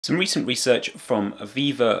Some recent research from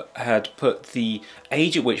Aviva had put the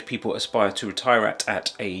age at which people aspire to retire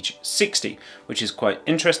at age 60, which is quite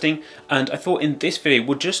interesting. And I thought in this video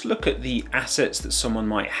we'll just look at the assets that someone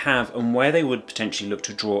might have and where they would potentially look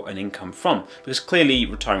to draw an income from. Because clearly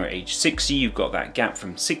retiring at age 60, you've got that gap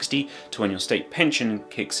from 60 to when your state pension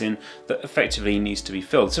kicks in that effectively needs to be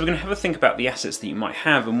filled. So we're going to have a think about the assets that you might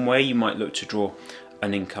have and where you might look to draw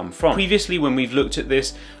an income from. Previously, when we've looked at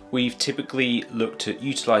this, we've typically looked at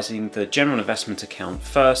utilising the general investment account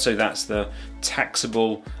first, so that's the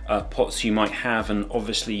taxable pots you might have, and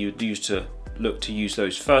obviously you'd look to use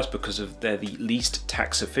those first because they're the least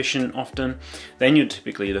tax efficient often. Then you'd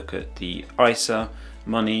typically look at the ISA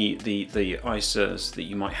money, the ISAs that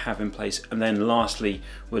you might have in place, and then lastly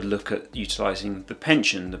would look at utilising the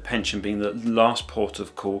pension being the last port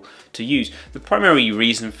of call to use. The primary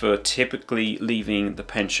reason for typically leaving the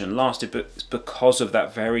pension last is because of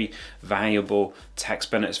that very valuable tax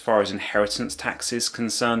benefit as far as inheritance tax is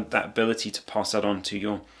concerned, that ability to pass that on to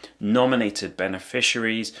your nominated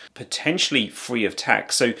beneficiaries, potentially free of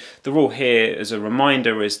tax. So the rule here as a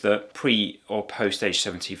reminder is that pre or post age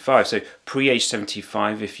 75. So pre age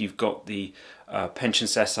 75, if you've got the pension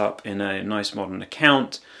set up in a nice modern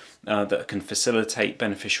account that can facilitate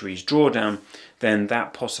beneficiaries drawdown, then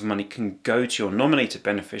that pot of money can go to your nominated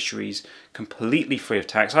beneficiaries completely free of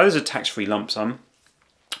tax, either as a tax-free lump sum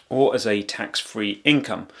or as a tax-free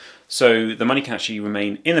income. So the money can actually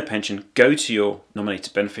remain in the pension, go to your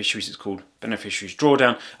nominated beneficiaries, it's called beneficiaries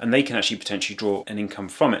drawdown, and they can actually potentially draw an income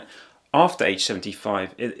from it. After age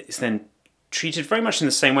 75, it's then treated very much in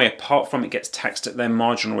the same way, apart from it gets taxed at their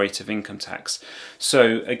marginal rate of income tax.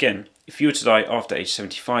 So again, if you were to die after age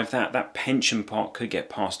 75, that pension pot could get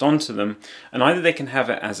passed on to them, and either they can have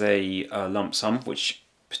it as a lump sum, which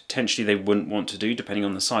potentially they wouldn't want to do depending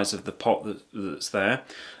on the size of the pot that's there,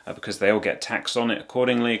 because they'll get taxed on it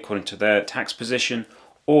according to their tax position,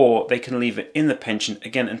 or they can leave it in the pension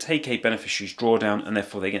again and take a beneficiary's drawdown, and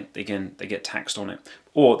therefore they get taxed on it,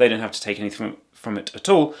 or they don't have to take anything from it at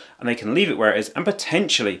all, and they can leave it where it is and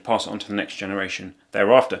potentially pass it on to the next generation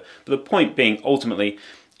thereafter. But the point being ultimately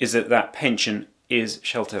is that pension is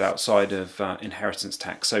sheltered outside of inheritance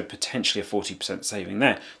tax, so potentially a 40% saving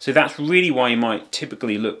there. So that's really why you might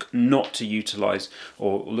typically look not to utilise,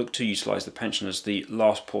 or look to utilise the pension as the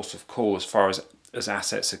last port of call as far as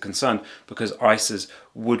assets are concerned, because ISAs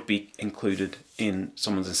would be included in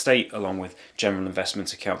someone's estate along with general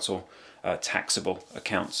investment accounts or taxable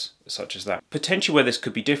accounts such as that. Potentially where this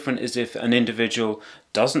could be different is if an individual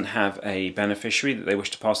doesn't have a beneficiary that they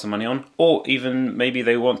wish to pass the money on, or even maybe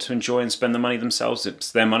they want to enjoy and spend the money themselves.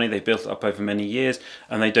 It's their money, they've built it up over many years,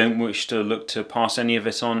 and they don't wish to look to pass any of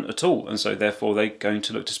it on at all, and so therefore they're going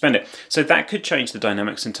to look to spend it. So that could change the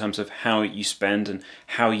dynamics in terms of how you spend and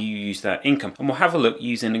how you use that income. And we'll have a look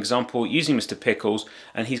using an example using Mr. Pickles,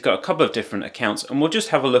 and he's got a couple of different accounts, and we'll just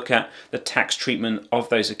have a look at the tax treatment of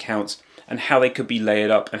those accounts and how they could be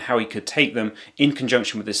layered up and how he could take them in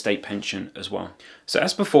conjunction with his state pension as well. So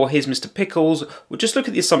as before, here's Mr. Pickles. We'll just look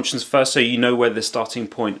at the assumptions first so you know where the starting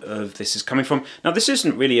point of this is coming from. Now this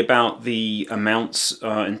isn't really about the amounts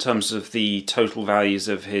in terms of the total values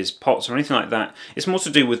of his pots or anything like that. It's more to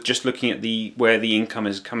do with just looking at where the income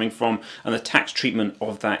is coming from and the tax treatment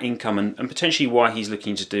of that income, and potentially why he's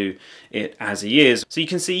looking to do it as he is. So you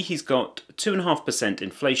can see he's got 2.5%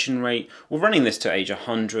 inflation rate. We're running this to age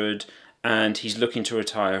 100. And he's looking to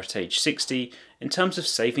retire at age 60. In terms of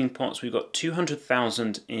saving pots, we've got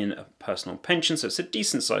 200,000 in a personal pension, so it's a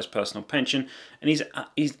decent sized personal pension, and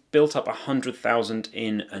he's built up 100,000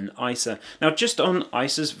 in an ISA. Now, just on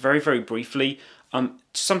ISAs, very briefly,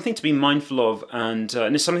 something to be mindful of, and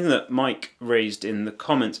it's something that Mike raised in the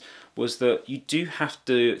comments, was that you do have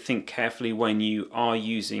to think carefully when you are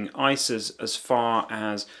using ISAs, as far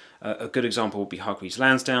as a good example would be Hargreaves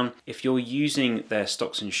Lansdown. If you're using their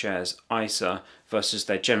stocks and shares ISA versus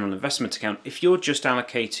their general investment account, if you're just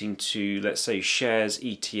allocating to, let's say, shares,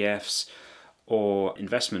 ETFs, or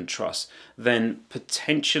investment trusts, then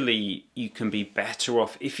potentially you can be better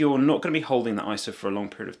off if you're not going to be holding that ISA for a long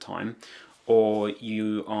period of time, or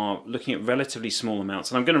you are looking at relatively small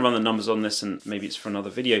amounts. And I'm going to run the numbers on this, and maybe it's for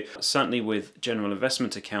another video. Certainly with general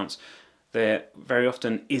investment accounts, there very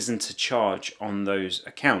often isn't a charge on those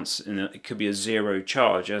accounts, and it could be a zero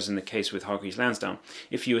charge, as in the case with Hargreaves Lansdown.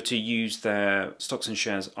 If you were to use their stocks and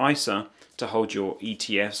shares ISA to hold your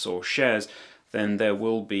ETFs or shares, then there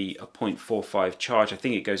will be a 0.45 charge. I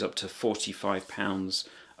think it goes up to £45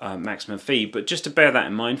 maximum fee. But just to bear that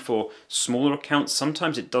in mind for smaller accounts,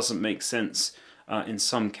 sometimes it doesn't make sense in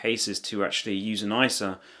some cases to actually use an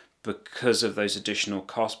ISA, because of those additional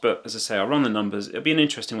costs. But as I say, I'll run the numbers. It'll be an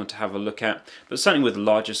interesting one to have a look at. But certainly with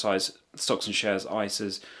larger size stocks and shares,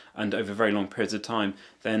 ISAs, and over very long periods of time,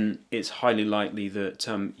 then it's highly likely that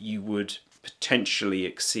you would potentially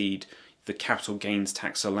exceed the capital gains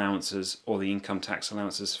tax allowances or the income tax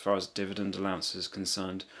allowances as far as dividend allowances is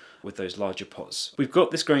concerned with those larger pots. We've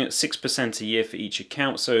got this growing at 6% a year for each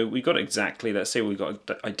account, so we've got exactly, let's say we've got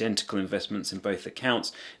identical investments in both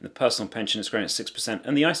accounts. In the personal pension it's growing at 6%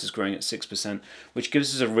 and the ISA is growing at 6%, which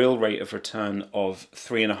gives us a real rate of return of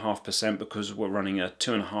 3.5% because we're running a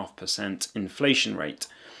 2.5% inflation rate,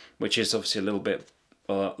 which is obviously a little bit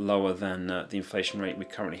lower than the inflation rate we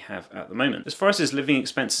currently have at the moment. As far as his living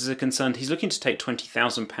expenses are concerned, he's looking to take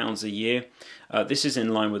 £20,000 a year. This is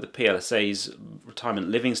in line with the PLSA's retirement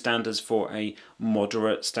living standards for a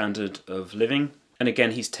moderate standard of living. And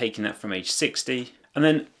again, he's taking that from age 60. And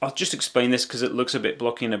then I'll just explain this because it looks a bit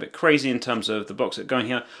blocky and a bit crazy in terms of the blocks that are going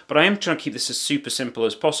here, but I am trying to keep this as super simple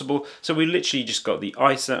as possible. So we literally just got the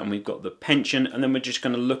ISA and we've got the pension, and then we're just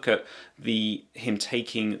going to look at him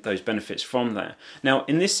taking those benefits from there. Now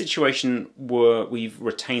in this situation we've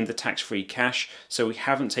retained the tax-free cash, so we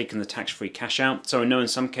haven't taken the tax-free cash out. So I know in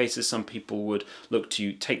some cases some people would look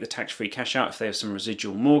to take the tax-free cash out if they have some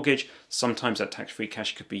residual mortgage. Sometimes that tax-free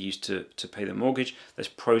cash could be used to pay the mortgage. There's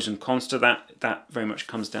pros and cons to that. That very much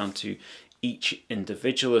comes down to each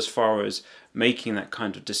individual as far as making that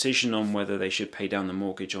kind of decision on whether they should pay down the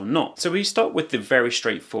mortgage or not. So we start with the very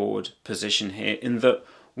straightforward position here in that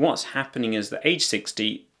what's happening is that age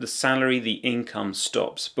 60, the salary, the income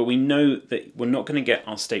stops, but we know that we're not going to get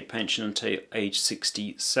our state pension until age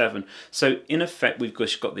 67. So in effect, we've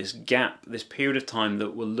just got this gap, this period of time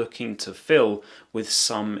that we're looking to fill with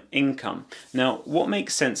some income. Now, what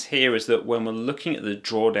makes sense here is that when we're looking at the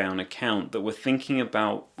drawdown account, that we're thinking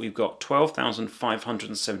about, we've got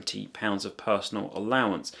 £12,570 of personal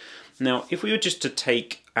allowance. Now, if we were just to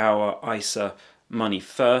take our ISA money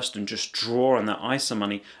first and just draw on that ISA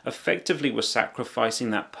money, effectively we're sacrificing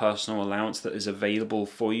that personal allowance that is available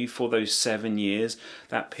for you for those 7 years,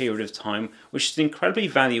 that period of time, which is an incredibly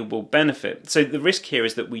valuable benefit. So the risk here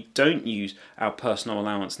is that we don't use our personal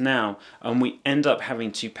allowance now and we end up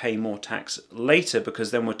having to pay more tax later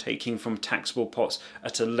because then we're taking from taxable pots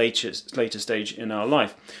at a later stage in our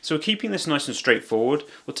life. So we're keeping this nice and straightforward.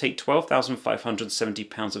 We'll take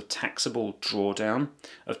 £12,570 of taxable drawdown,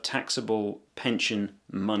 of taxable pension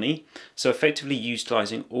money, so effectively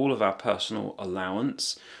utilising all of our personal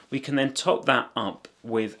allowance. We can then top that up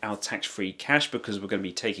with our tax-free cash because we're going to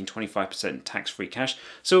be taking 25% tax-free cash.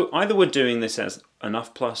 So either we're doing this as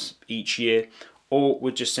enough plus each year, or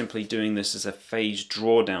we're just simply doing this as a phased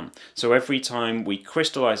drawdown. So every time we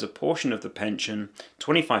crystallise a portion of the pension,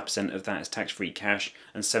 25% of that is tax-free cash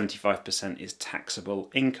and 75% is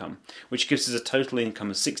taxable income, which gives us a total income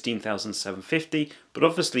of £16,750, but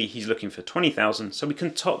obviously he's looking for £20,000, so we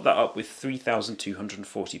can top that up with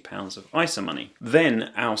 £3,240 of ISA money.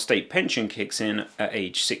 Then our state pension kicks in at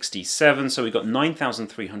age 67, so we've got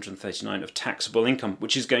 £9,339 of taxable income,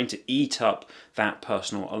 which is going to eat up that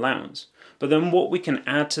personal allowance. But then what we can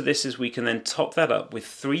add to this is we can then top that up with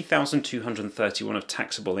 £3,231 of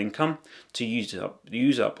taxable income to use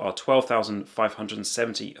up our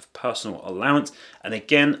 £12,570 of personal allowance, and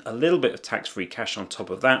again a little bit of tax-free cash on top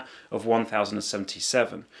of that of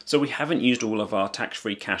 £1,077. So we haven't used all of our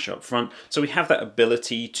tax-free cash up front, so we have that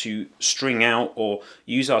ability to string out or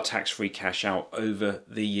use our tax-free cash out over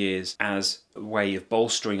the years as a way of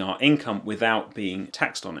bolstering our income without being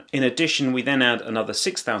taxed on it. In addition, we then add another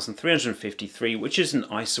 £6,353, which is an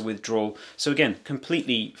ISA withdrawal. So again,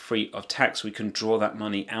 completely free of tax, we can draw that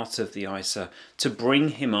money out of the ISA to bring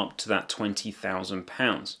him up to that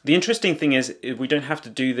 £20,000. The interesting thing is we don't have to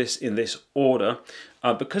do this in this order.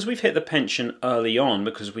 Because we've hit the pension early on,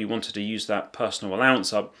 because we wanted to use that personal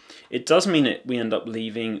allowance up, it does mean that we end up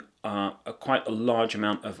leaving quite a large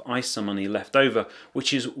amount of ISA money left over,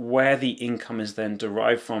 which is where the income is then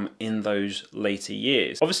derived from in those later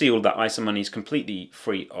years. Obviously all that ISA money is completely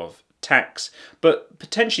free of tax, but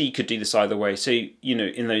potentially you could do this either way. So, you know,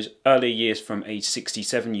 in those earlier years from age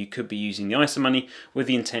 67, you could be using the ISA money with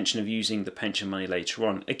the intention of using the pension money later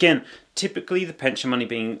on. Again, typically the pension money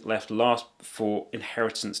being left last for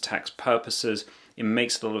inheritance tax purposes, it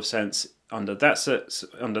makes a lot of sense under that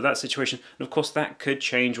situation, and of course that could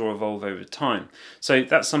change or evolve over time. So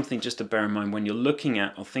that's something just to bear in mind when you're looking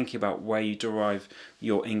at or thinking about where you derive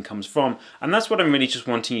your incomes from. And that's what I'm really just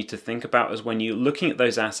wanting you to think about, is when you're looking at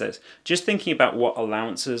those assets, just thinking about what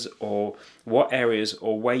allowances or what areas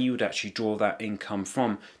or where you would actually draw that income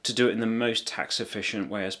from to do it in the most tax efficient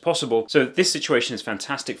way as possible. So this situation is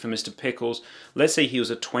fantastic for Mr. Pickles. Let's say he was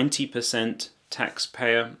a 20%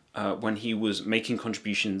 taxpayer. When he was making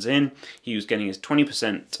contributions in, he was getting his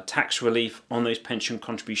 20% tax relief on those pension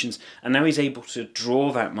contributions, and now he's able to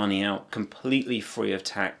draw that money out completely free of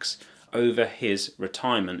tax over his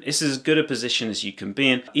retirement. This is as good a position as you can be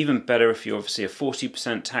in. Even better if you're obviously a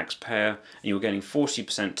 40% taxpayer and you're getting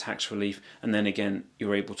 40% tax relief, and then again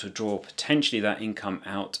you're able to draw potentially that income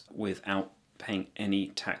out without paying any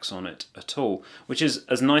tax on it at all, which is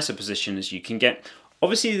as nice a position as you can get.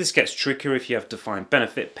 Obviously this gets trickier if you have defined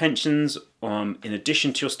benefit pensions in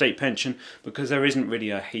addition to your state pension, because there isn't really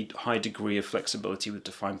a high degree of flexibility with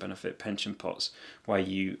defined benefit pension pots where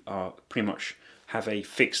you are pretty much have a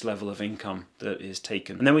fixed level of income that is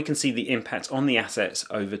taken. And then we can see the impact on the assets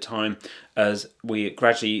over time as we're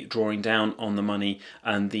gradually drawing down on the money,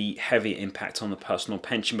 and the heavy impact on the personal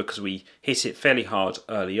pension because we hit it fairly hard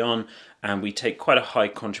early on and we take quite a high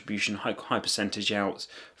contribution, high percentage out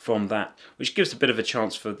from that, which gives a bit of a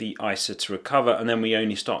chance for the ISA to recover, and then we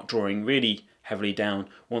only start drawing really heavily down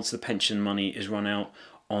once the pension money is run out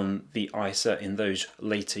on the ISA in those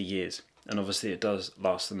later years. And obviously it does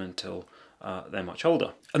last them until they're much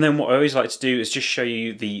older. And then what I always like to do is just show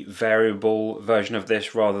you the variable version of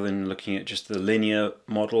this rather than looking at just the linear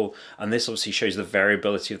model. And this obviously shows the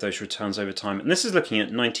variability of those returns over time. And this is looking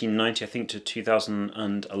at 1990, I think, to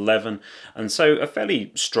 2011. And so a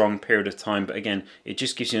fairly strong period of time. But again, it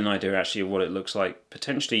just gives you an idea actually of what it looks like,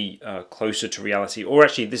 potentially closer to reality. Or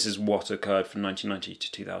actually, this is what occurred from 1990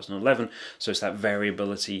 to 2011. So it's that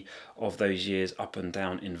variability of those years up and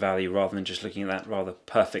down in value rather than just looking at that rather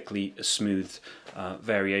perfectly smooth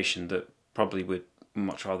variation that probably would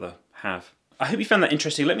much rather have. I hope you found that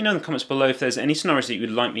interesting. Let me know in the comments below if there's any scenarios that you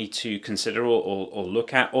would like me to consider or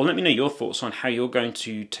look at, or let me know your thoughts on how you're going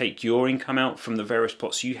to take your income out from the various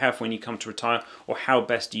pots you have when you come to retire, or how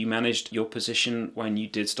best you managed your position when you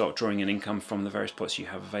did start drawing an income from the various pots you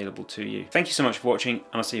have available to you. Thank you so much for watching, and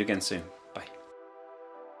I'll see you again soon.